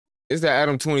It's that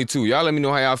Adam 22. Y'all let me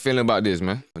know how y'all feeling about this,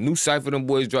 man. A new cypher them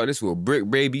boys dropped. This with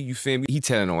Bricc, baby. You feel me? He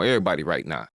telling on everybody right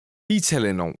now. He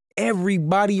telling on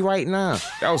everybody right now.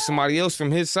 That was somebody else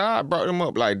from his side brought him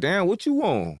up like, damn, what you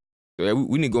want? So yeah,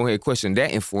 we need to go ahead and question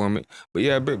that informant. But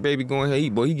yeah, Bricc, baby going ahead.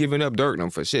 He giving up dirt on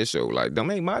for shit show. Like,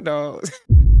 them ain't my dogs.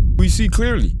 We see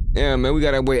clearly. Yeah, man, we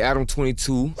got that boy Adam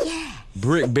 22,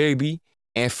 Bricc, baby,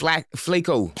 and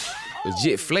Flaco.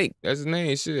 Legit Flake. That's his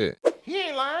name, shit. He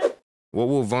ain't lying. What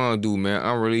will Von do, man?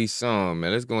 Unreleased song,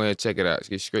 man. Let's go ahead and check it out. Let's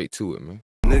get straight to it, man.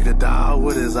 Nigga died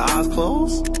with his eyes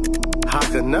closed. I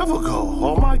could never go.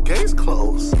 All my gates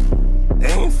closed.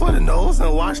 Aim for the nose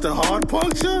and watch the heart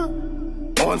puncture.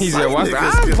 On He site, said, watch the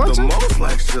niggas eyes give puncture? the most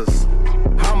lectures.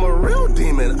 I'm a real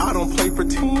demon. I don't play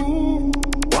pretend.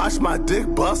 Watch my dick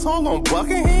bust all on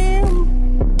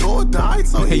Buckingham. Thor died,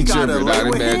 so he got a lay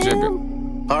with him.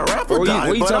 A rapper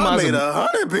died, but I made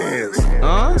 100 bands.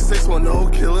 Huh?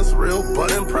 610 killers, real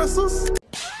button pressers.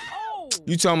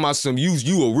 You talking about some you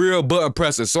a real button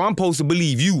presser, so I'm supposed to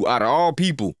believe you out of all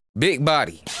people. Big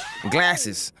body,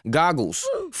 glasses, goggles,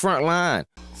 front line.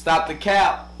 Stop the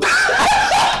cap.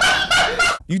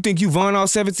 You think you Von all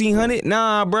 1700?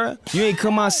 Nah, bruh. You ain't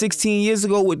come out 16 years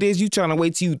ago with this. You trying to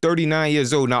wait till you 39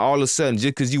 years old. Now all of a sudden,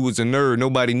 just cause you was a nerd,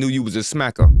 nobody knew you was a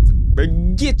smacker.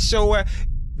 But get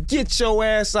your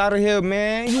ass out of here,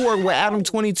 man. You work with Adam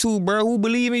 22, bruh. Who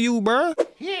believe in you, bruh?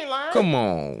 He ain't lying. Come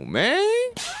on, man.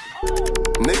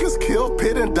 Niggas kill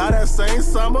Pitt and die that same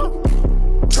summer.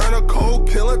 Turn a cold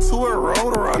killer to a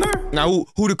road runner. Now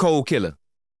who the cold killer?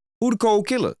 Who the cold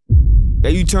killer?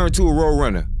 That you turned to a road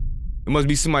runner? It must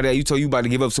be somebody that you told you about to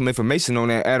give up some information on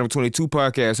that Adam 22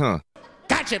 podcast, huh?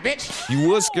 Gotcha, bitch. You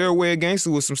would scare away a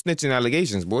gangster with some snitching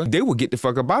allegations, boy. They would get the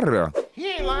fuck up out of there. He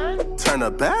ain't lying. Turn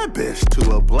a bad bitch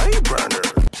to a blade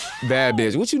burner. Bad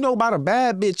bitch. What you know about a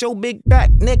bad bitch? Your big back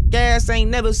neck ass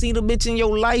ain't never seen a bitch in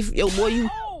your life. Yo, boy,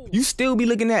 you still be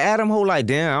looking at Adam Ho like,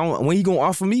 damn, when he gonna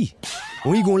offer me?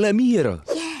 When he gonna let me hit her?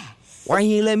 Why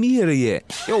he ain't let me hit her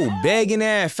yet? Yo, begging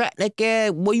ass, fat neck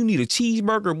ass, boy, you need a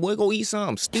cheeseburger, boy, go eat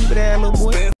something. Stupid ass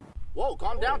little boy. Whoa,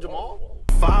 calm down, Jamal.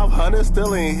 500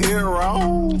 still ain't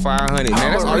hero. 500, man,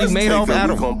 that's all you made off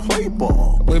Adam. We gon' play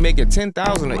ball. We making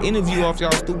 10,000 an interview off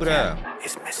y'all stupid ass.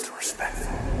 It's Mr.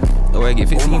 Respectful. Oh, I get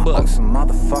 15 bucks.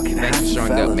 Motherfucking Thanks for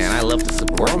showing up, man. I love the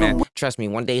support, man. Trust me,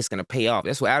 one day it's gonna pay off.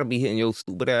 That's what Adam be hitting your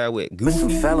stupid ass with. With some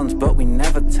felons, but we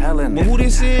never tellin'. But who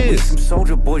this is? With some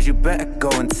soldier boys, you better go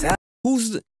and tell.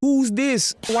 Who's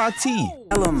this? YT?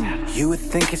 Tell 'em. You would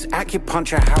think it's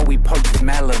acupuncture how we poke his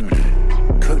melon.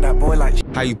 Cook that boy like.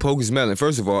 How you poke his melon?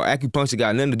 First of all, acupuncture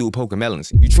got nothing to do with poking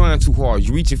melons. You trying too hard.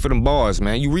 You reaching for them bars,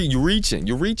 man. You reaching,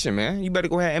 man. You better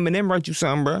go ahead Eminem write you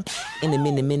something, bro. In a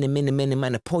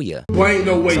minute, pour ya. Boy, ain't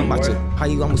no way, boy. How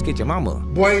you almost get your mama?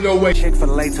 Boy, ain't no way.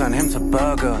 Chick-fil-A turn him to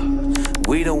burger.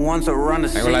 We the ones that run the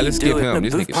city. Like, let's do skip it. him. The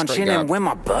This booth nigga punching straight in out. with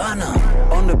my burner.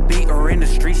 On the beat or in the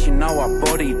streets, you know I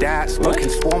body that. Smoking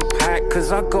swamp pack,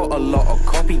 cause I got a lot of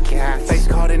copycats. Face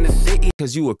card in the city.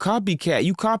 Cause you a copycat.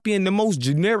 You copying the most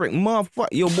generic motherfucker.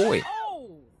 Yo, boy.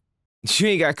 You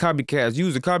ain't got copycats. You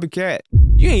was a copycat.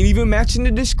 You ain't even matching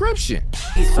the description.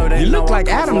 So they you look know like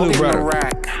I Adam, little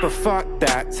brother. But fuck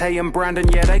that. Tay and Brandon,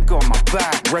 yeah, they got my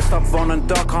back. Rest up Von and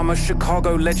Duck, I'm a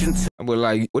Chicago legend too. But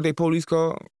like, what they police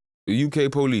called? The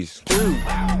UK police.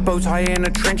 Bow tie in the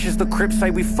trenches, the Crips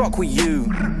say we fuck with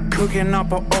you. Cooking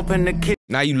up in the kitchen.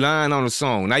 Now you lying on the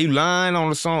song.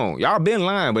 Y'all been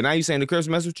lying, but now you saying the Crips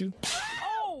mess with you?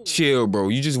 Chill, bro.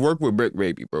 You just work with Bricc,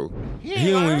 baby, bro. He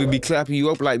don't even be clapping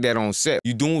you up like that on set.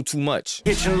 You doing too much.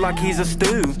 Kitchen like he's a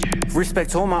stew.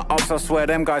 Respect all my ops, I swear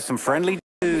them guys some friendly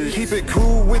dudes. Keep it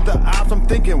cool with the ops, I'm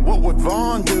thinking what would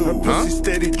Vaughn do? Her pussy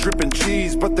steady dripping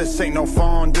cheese, but this ain't no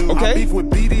fondue. Okay. I beef with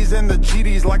BDs and the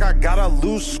GDs like I got a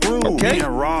loose screw. Okay. Me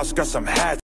and Ross got some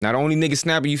hats. Now the only nigga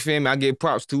snapping, you feel me, I get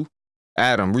props to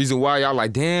Adam. Reason why y'all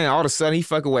like, damn, all of a sudden he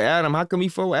fucking with Adam. How come he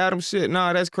fuck with Adam shit?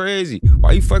 Nah, that's crazy.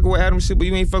 Why you fucking with Adam shit, but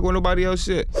you ain't fucking with nobody else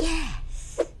shit?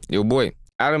 Yo, boy,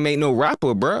 Adam ain't no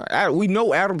rapper, bruh. We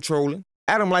know Adam trolling.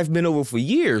 Adam life been over for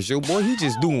years, yo, boy. He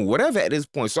just doing whatever at this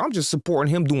point. So I'm just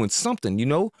supporting him doing something, you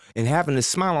know, and having a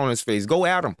smile on his face. Go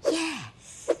Adam.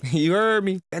 You heard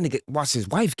me? That nigga watch his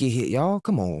wife get hit, y'all.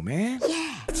 Come on, man.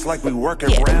 It's like we working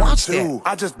round two.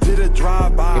 I just did a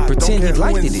drive-by. And pretend he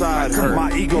liked it. Inside her.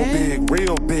 My ego big,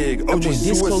 real big. OG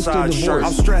this close to suicide shirt. divorce.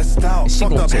 I'm stressed out. She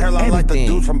Fucked gonna up take hairline like the everything.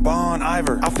 dude from Bon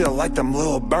Iver. I feel like them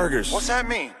little burgers. What's that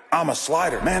mean? I'm a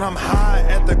slider. Man, I'm high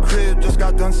at the crib. Just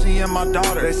got done seeing my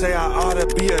daughter. They say I ought to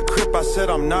be a Crip. I said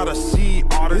I'm not a sea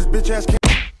otter. This bitch ass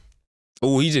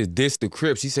Oh, he just dissed the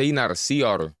Crips. He said he not a sea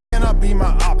otter. cannot be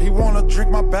my op. He wanna drink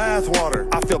my bath water.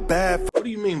 I feel bad. What do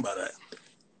you mean by that?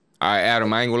 All right,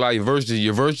 Adam, I ain't gonna lie, your verse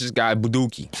just got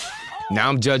Buduki. Now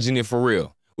I'm judging it for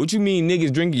real. What you mean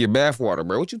niggas drinking your bathwater,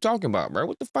 bro? What you talking about, bro?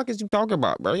 What the fuck is you talking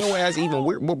about, bro? Your ass even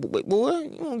weird, boy.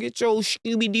 You don't get your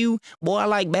Scooby-Doo. Boy, I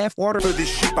like bathwater. For this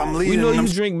sheep, I'm leading. We know you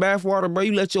drink bathwater, bro.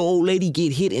 You let your old lady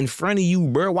get hit in front of you,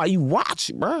 bro, while you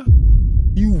watch, bro.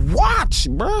 You watch,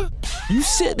 bro. You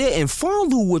sit there and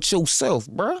fondle with yourself,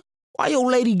 bro. Why your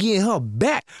lady getting her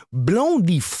back blown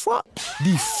the fuck?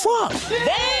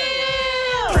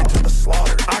 Straight to the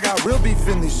slaughter. I got real beef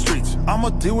in these streets. I'ma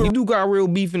deal with. You do got real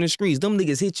beef in the streets. Them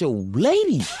niggas hit your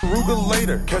lady. Ruger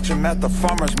later. Catch him at the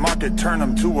farmer's market. Turn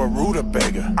him to a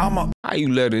rutabaga. How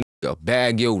you let a nigga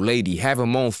bag your lady, have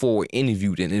him on for an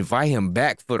interview, then invite him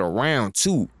back for the round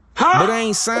 2? Huh? But I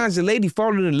ain't signs your lady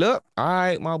falling in love. All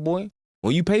right, my boy.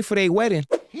 When you pay for their wedding.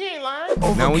 He ain't lying.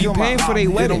 Now when you paying for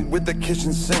their wedding. With the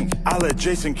kitchen sink. I let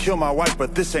Jason kill my wife,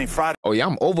 but this ain't Friday. Oh yeah,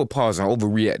 I'm overpausing,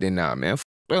 overreacting now, man.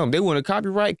 They want a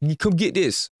copyright. You come get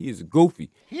this. He is a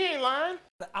goofy. He ain't lying.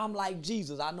 I'm like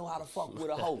Jesus. I know how to fuck with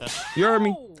a hoe. You heard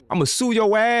me? I'ma sue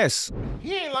your ass.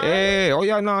 He ain't lying. Yeah. Oh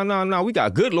yeah, no. We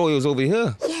got good lawyers over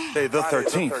here. Hey, the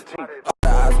 13th.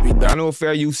 I know what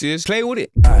fair use is. Play with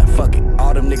it. Fuck it.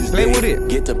 All them niggas play with it.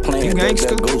 Get to playing. You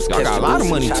gangster. Y'all got a lot of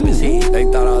money too. They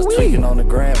thought I was tweaking on the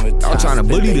gram. Y'all trying to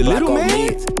bully the little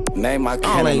man? Name my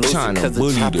I ain't trying to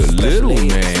bully the little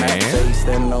man.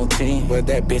 Standing on 10, but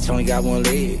that bitch only got one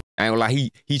leg. I ain't gonna lie,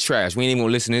 he trash. We ain't even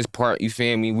gonna listen to this part, you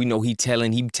feel me? We know he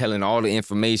telling all the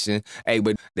information. Hey,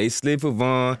 but they slid for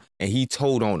Vaughn and he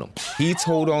told on him. He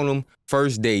told on him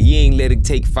first day. He ain't let it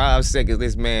take 5 seconds.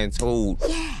 This man told.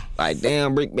 Like,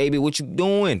 damn, Bricc, baby, what you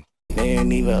doing? They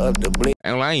ain't even up the blick.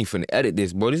 I ain't finna edit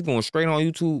this, boy. This going straight on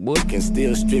YouTube, boy. Can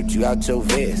still strip you out your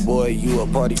vest. Boy, you a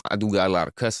party. I do got a lot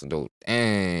of cussing, though.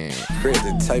 Damn. Chris,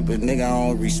 the type of nigga I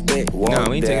don't respect. Walk no,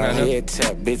 we ain't taking that head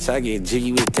tap, bitch. I get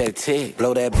jiggy with that tech.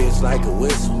 Blow that bitch like a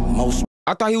whistle. Most.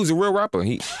 I thought he was a real rapper.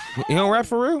 He don't rap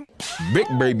for real?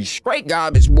 Bricc, baby. Straight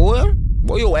garbage, boy.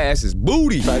 Boy, your ass is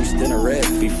booty.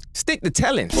 Stick to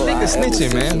telling. Stick to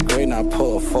snitching, man.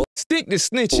 Stick to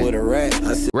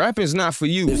snitching. Rapping's not for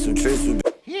you.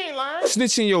 He ain't lying.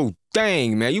 Snitching your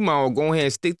thing, man. You might as well go ahead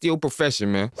and stick to your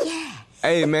profession, man.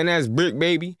 Hey, man, that's Bricc,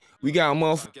 baby. We got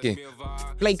motherfucking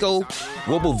Flaco.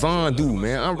 What will Vaughn do,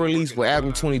 man? Unreleased with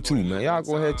album 22, man. Y'all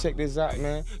go ahead and check this out,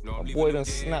 man. My boy done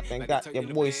snapped and got your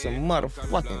boy some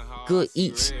motherfucking good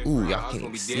eats. Ooh, y'all can't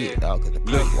even see it, dog, cause the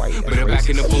blood white. But I'm back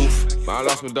in the booth. I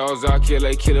lost my dogs, I kill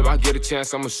if I get a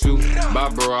chance, I'ma shoot. Bye,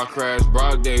 bro, I crash.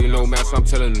 Broad day, you know, man, so I'm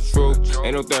telling the truth.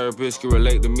 Ain't no therapist can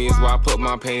relate to me, it's why I put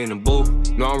my pain in the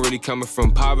booth. No, I'm really coming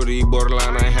from poverty,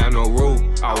 borderline, I ain't have no rule.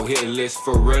 I was hitting lists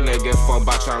for real, they get fun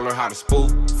by trying to learn how to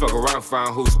spoof. Fuck around,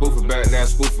 find who spoofing back, that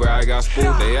spoofer, I got spoofed.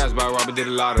 They asked about Robert, did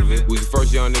a lot of it. We the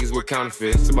first young niggas with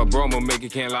counterfeits. So my bro, I'ma make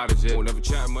it, can't lie to shit. Won't never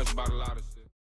chat much about a lot of shit.